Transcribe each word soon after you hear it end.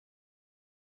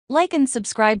Like and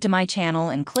subscribe to my channel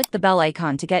and click the bell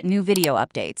icon to get new video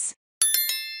updates.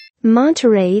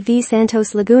 Monterrey v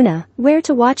Santos Laguna, where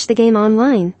to watch the game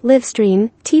online, live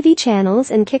stream, TV channels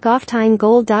and kickoff time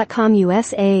goal.com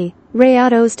USA.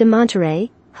 Rayados de Monterrey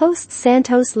hosts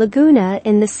Santos Laguna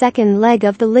in the second leg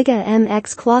of the Liga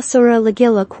MX Clausura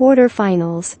Liguilla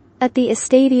quarter-finals at the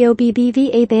Estadio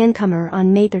BBVA Bancomer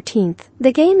on May 13th.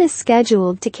 The game is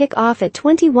scheduled to kick off at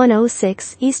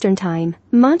 21:06 Eastern Time.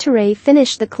 Monterrey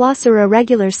finished the Clausura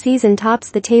regular season tops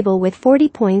the table with 40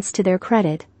 points to their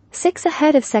credit, 6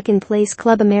 ahead of second-place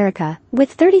Club America,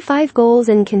 with 35 goals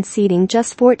and conceding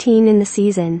just 14 in the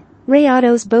season.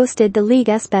 Rayados boasted the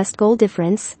league's best goal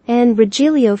difference, and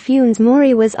Rogelio Funes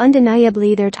Mori was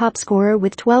undeniably their top scorer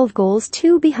with 12 goals,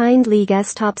 2 behind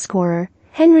league's top scorer,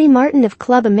 Henry Martin of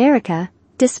Club America,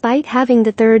 despite having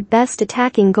the third-best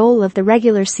attacking goal of the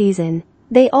regular season.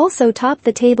 They also topped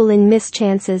the table in missed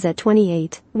chances at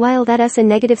 28. While that's a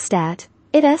negative stat,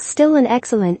 it's still an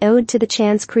excellent ode to the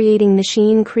chance-creating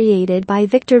machine created by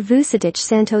Victor Vucetich.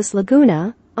 Santos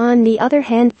Laguna, on the other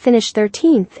hand, finished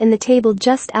 13th in the table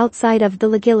just outside of the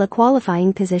Liguilla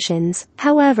qualifying positions.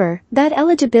 However, that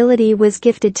eligibility was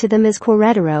gifted to them as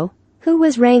Querétaro, who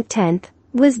was ranked 10th,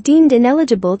 was deemed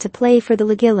ineligible to play for the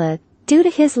Liguilla due to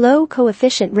his low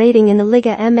coefficient rating in the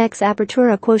Liga MX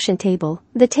Apertura quotient table.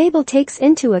 The table takes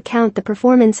into account the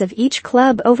performance of each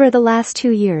club over the last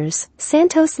 2 years.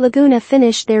 Santos Laguna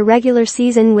finished their regular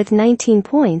season with 19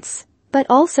 points, but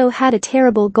also had a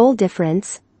terrible goal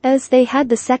difference, as they had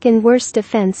the second worst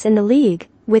defense in the league,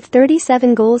 with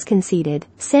 37 goals conceded.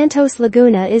 Santos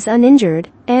Laguna is uninjured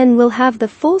and will have the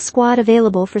full squad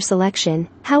available for selection.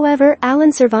 However,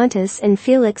 Alan Cervantes and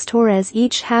Felix Torres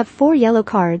each have 4 yellow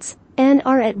cards and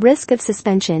are at risk of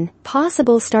suspension.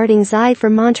 Possible starting side for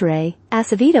Monterrey: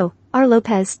 Acevedo, R.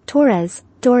 Lopez, Torres,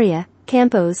 Doria,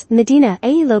 Campos, Medina,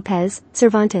 A. Lopez,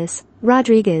 Cervantes,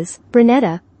 Rodriguez,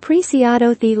 Brunetta,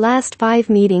 Preciado. The last 5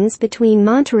 meetings between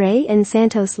Monterrey and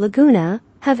Santos Laguna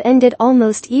have ended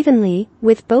almost evenly,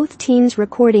 with both teams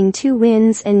recording 2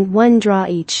 wins and 1 draw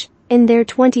each in their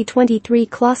 2023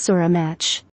 Clausura match.